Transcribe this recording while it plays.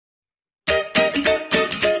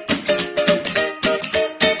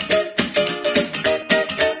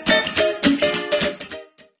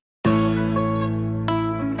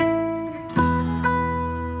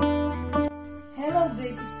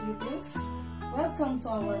Welcome to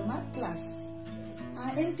our math class.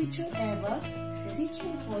 I am Teacher Eva, the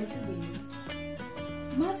teacher for today.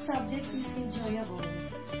 Math subjects is enjoyable,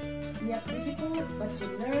 yet difficult, but you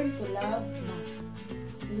learn to love math.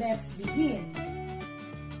 Let's begin.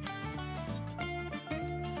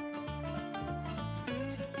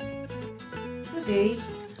 Today,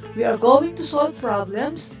 we are going to solve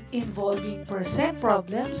problems involving percent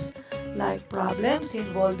problems, like problems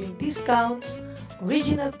involving discounts,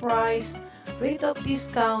 original price, rate of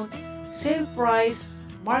discount, sale price,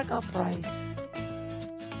 markup price.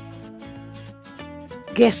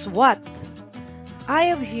 Guess what? I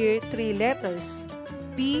have here three letters,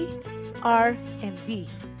 P, R, and B.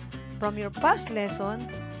 From your past lesson,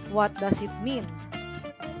 what does it mean?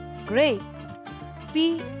 Great!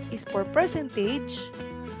 P is for percentage,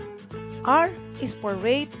 R is for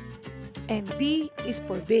rate, and B is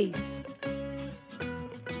for base.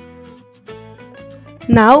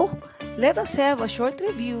 Now, let us have a short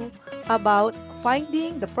review about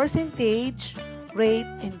finding the percentage, rate,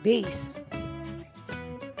 and base.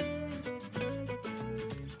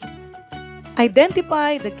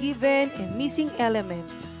 Identify the given and missing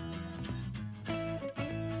elements.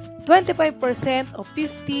 25% of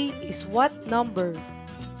 50 is what number?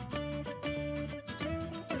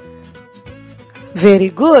 Very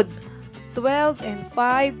good! 12 and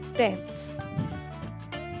 5/10.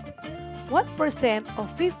 What percent of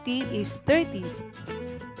 50 is 30?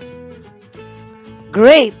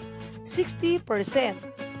 Great! 60%.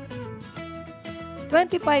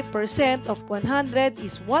 25% of 100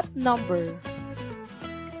 is what number?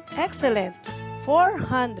 Excellent!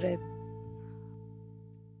 400.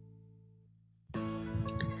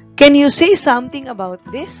 Can you say something about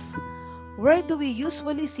this? Where do we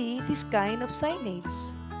usually see this kind of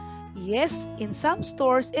signage? Yes, in some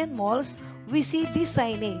stores and malls, we see this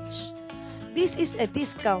signage. This is a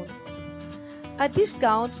discount. A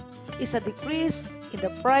discount is a decrease in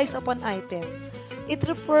the price of an item. It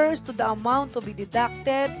refers to the amount to be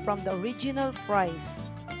deducted from the original price.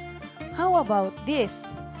 How about this?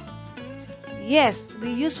 Yes,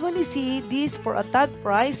 we usually see this for a tag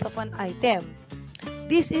price of an item.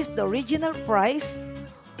 This is the original price.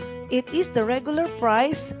 It is the regular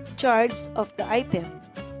price charged of the item.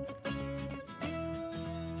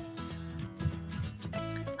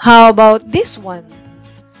 How about this one?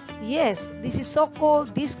 Yes, this is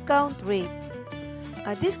so-called discount rate.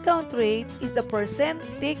 A discount rate is the percent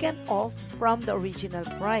taken off from the original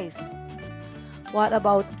price. What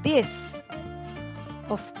about this?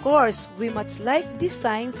 Of course, we much like these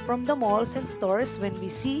signs from the malls and stores when we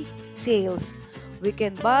see sales. We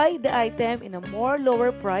can buy the item in a more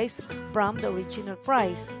lower price from the original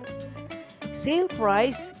price. Sale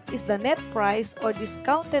price is the net price or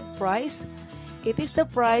discounted price. It is the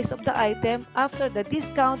price of the item after the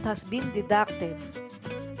discount has been deducted.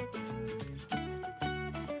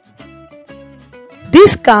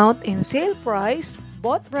 Discount and sale price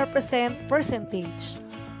both represent percentage.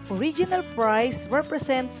 Original price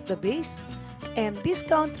represents the base, and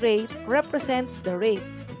discount rate represents the rate.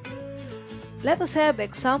 Let us have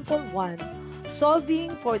example 1,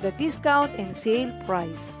 solving for the discount and sale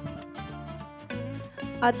price.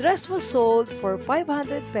 A dress was sold for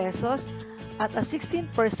 500 pesos at a 16%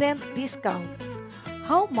 discount.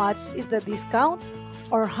 How much is the discount,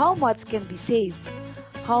 or how much can be saved?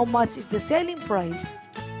 How much is the selling price?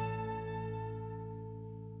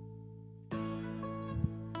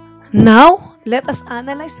 Now, let us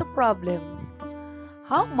analyze the problem.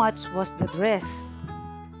 How much was the dress?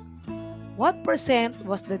 What percent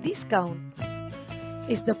was the discount?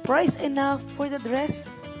 Is the price enough for the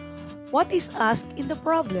dress? What is asked in the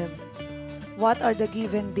problem? What are the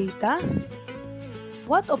given data?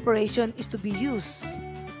 What operation is to be used?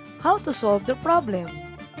 How to solve the problem?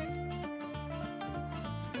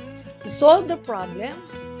 To solve the problem,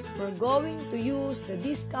 we're going to use the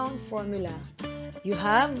discount formula. You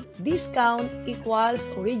have discount equals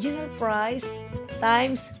original price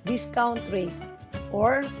times discount rate,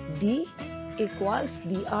 or D equals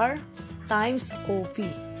DR times OP.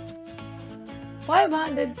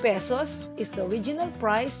 500 pesos is the original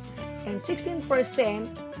price and 16%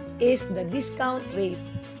 is the discount rate.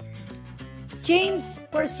 Change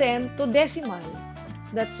percent to decimal.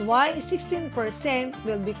 That's why 16%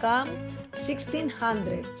 will become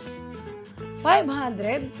 1600s.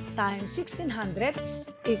 500 times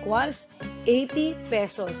 1600s equals 80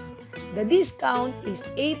 pesos. The discount is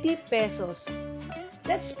 80 pesos.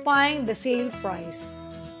 Let's find the sale price.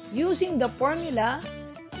 Using the formula,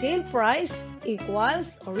 sale price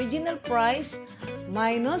equals original price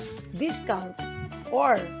minus discount,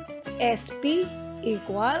 or SP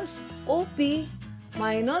equals OP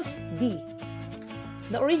minus D.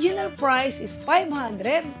 the original price is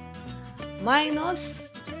 500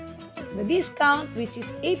 minus the discount, which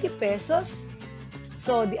is 80 pesos.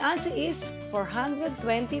 So the answer is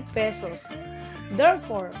 420 pesos.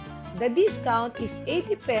 Therefore, the discount is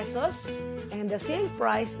 80 pesos and the sale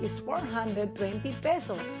price is 420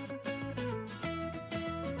 pesos.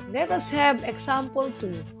 Let us have example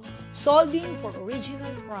 2, solving for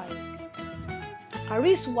original price. A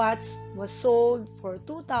wristwatch was sold for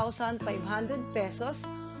 2,500 pesos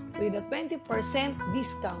with a 20%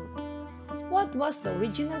 discount. What was the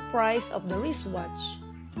original price of the wristwatch?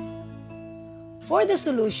 For the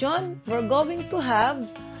solution, we're going to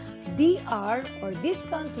have DR or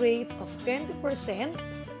discount rate of 20%,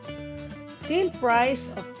 sale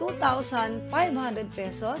price of 2,500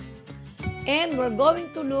 pesos, and we're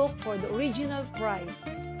going to look for the original price.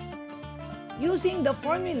 Using the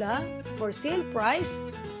formula for sale price,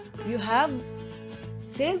 you have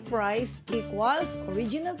sale price equals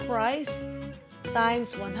original price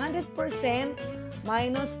times 100%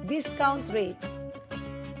 minus discount rate.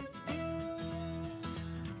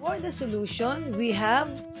 For the solution, we have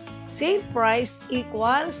sale price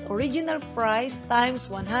equals original price times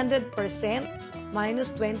 100%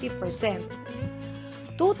 minus 20%.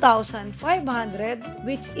 2,500,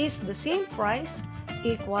 which is the sale price,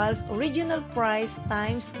 equals original price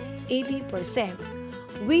times 80%.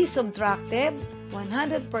 We subtracted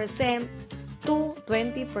 100% to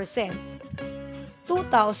 20%.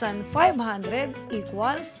 2,500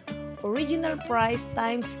 equals original price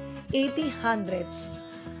times 80 hundredths.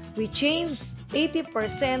 We change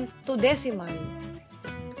 80% to decimal.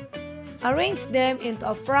 Arrange them into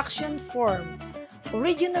a fraction form.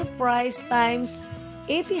 Original price times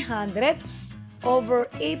 80 hundredths over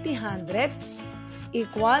 80 hundredths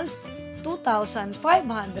equals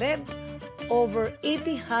 2,500 over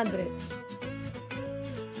 80 hundredths.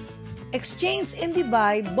 Exchange and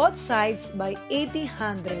divide both sides by 80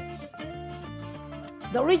 hundredths.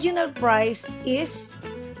 The original price is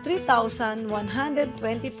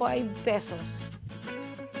 3,125 pesos.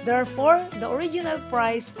 Therefore, the original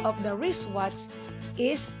price of the wristwatch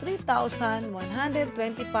is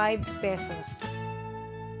 3,125 pesos.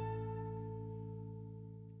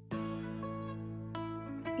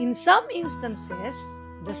 In some instances,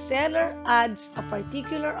 the seller adds a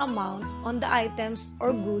particular amount on the items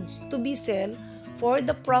or goods to be sold for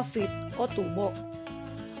the profit o tubo.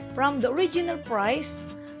 From the original price,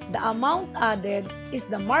 the amount added is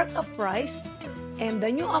the markup price and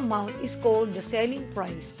the new amount is called the selling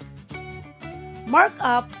price.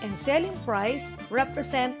 Markup and selling price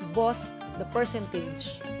represent both the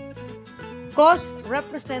percentage. Cost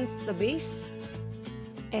represents the base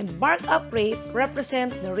and markup rate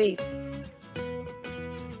represents the rate.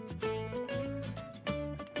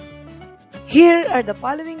 Here are the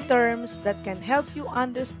following terms that can help you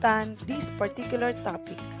understand this particular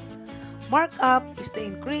topic. Markup is the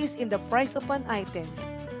increase in the price of an item.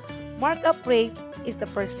 Markup rate is the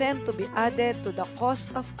percent to be added to the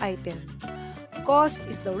cost of item. Cost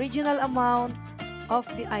is the original amount of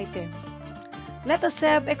the item. Let us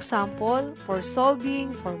have example for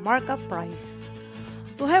solving for markup price.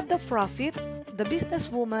 To have the profit, the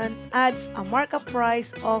businesswoman adds a markup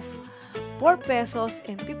price of 4 pesos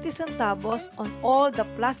and 50 centavos on all the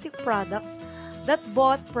plastic products that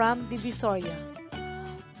bought from Divisoria.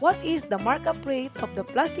 What is the markup rate of the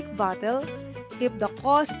plastic bottle? If the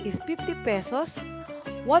cost is 50 pesos,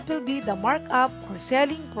 what will be the markup or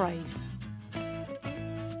selling price?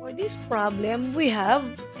 For this problem, we have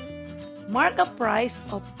markup price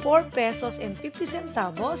of 4 pesos and 50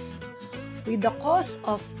 centavos with the cost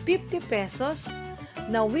of 50 pesos.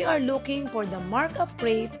 Now we are looking for the markup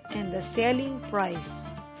rate and the selling price.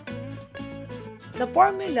 The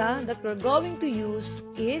formula that we're going to use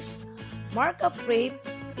is markup rate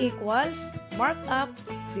equals markup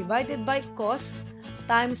divided by cost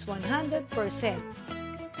times 100%.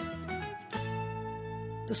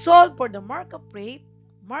 To solve for the markup rate,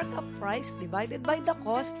 markup price divided by the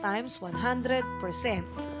cost times 100%.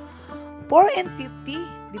 4 and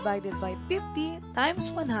 50 divided by 50 times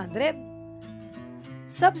 100.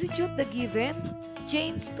 Substitute the given,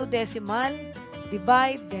 change to decimal,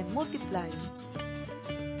 divide, then multiply.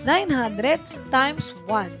 9 hundredths times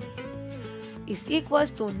 1 is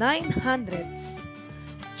equals to 9 hundredths.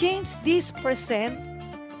 Change this percent,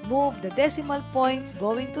 move the decimal point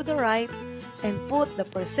going to the right, and put the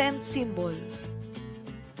percent symbol.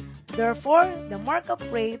 Therefore, the markup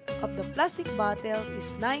rate of the plastic bottle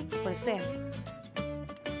is 9%.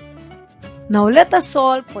 Now let us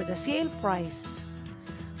solve for the sale price.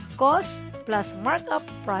 Cost plus markup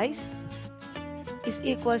price is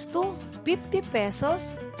equals to 50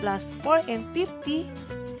 pesos plus 4 and 50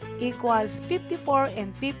 equals 54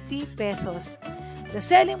 and 50 pesos. The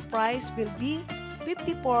selling price will be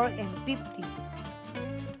 54 and 50.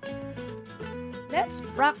 Let's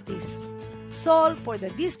practice. Solve for the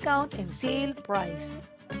discount and sale price.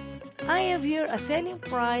 I have here a selling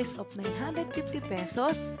price of 950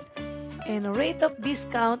 pesos and a rate of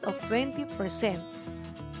discount of 20%.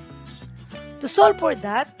 To solve for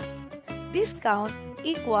that, discount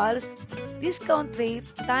equals discount rate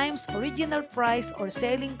times original price or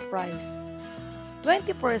selling price.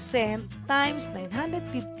 20% times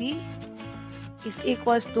 950 is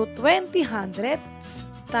equals to 20 hundredths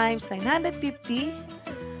times 950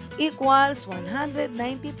 equals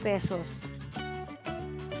 190 pesos.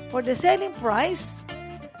 For the selling price,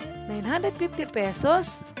 950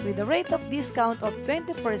 pesos with a rate of discount of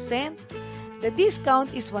 20%, the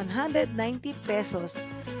discount is 190 pesos.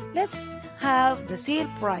 Let's have the sale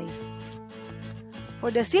price.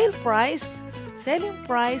 For the sale price, selling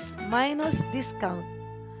price minus discount.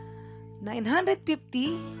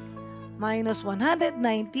 950 minus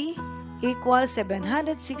 190 equals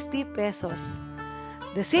 760 pesos.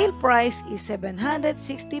 The sale price is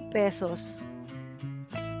 760 pesos.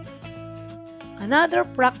 Another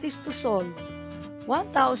practice to solve.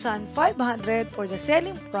 1,500 for the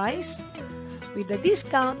selling price with a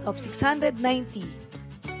discount of 690.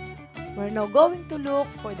 We're now going to look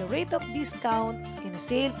for the rate of discount in a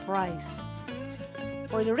sale price.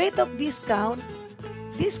 For the rate of discount,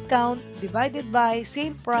 discount divided by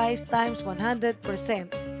sale price times 100%.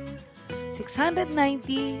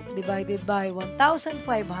 690 divided by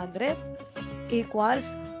 1,500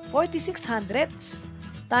 equals 46 hundredths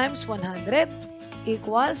times 100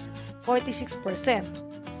 equals 46%.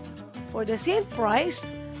 For the sale price,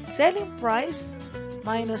 selling price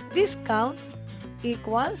minus discount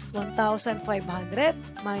equals 1,500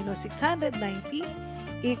 minus 690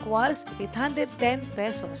 equals 810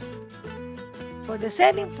 pesos. For the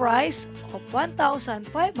selling price of 1,500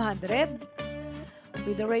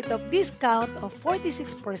 with a rate of discount of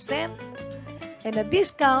 46% and a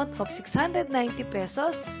discount of 690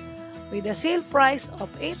 pesos with a sale price of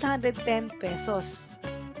 810 pesos.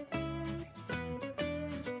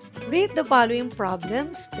 Read the following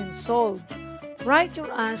problems, then solve. Write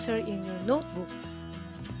your answer in your notebook.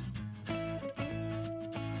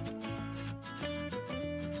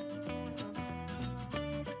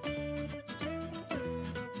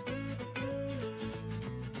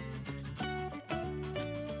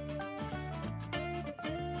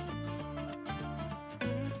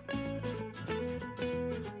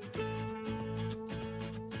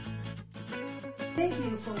 Thank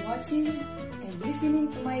you for watching and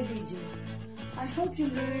listening to my video. I hope you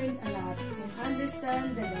learned a lot and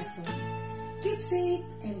understand the lesson. Keep safe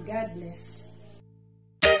and God bless.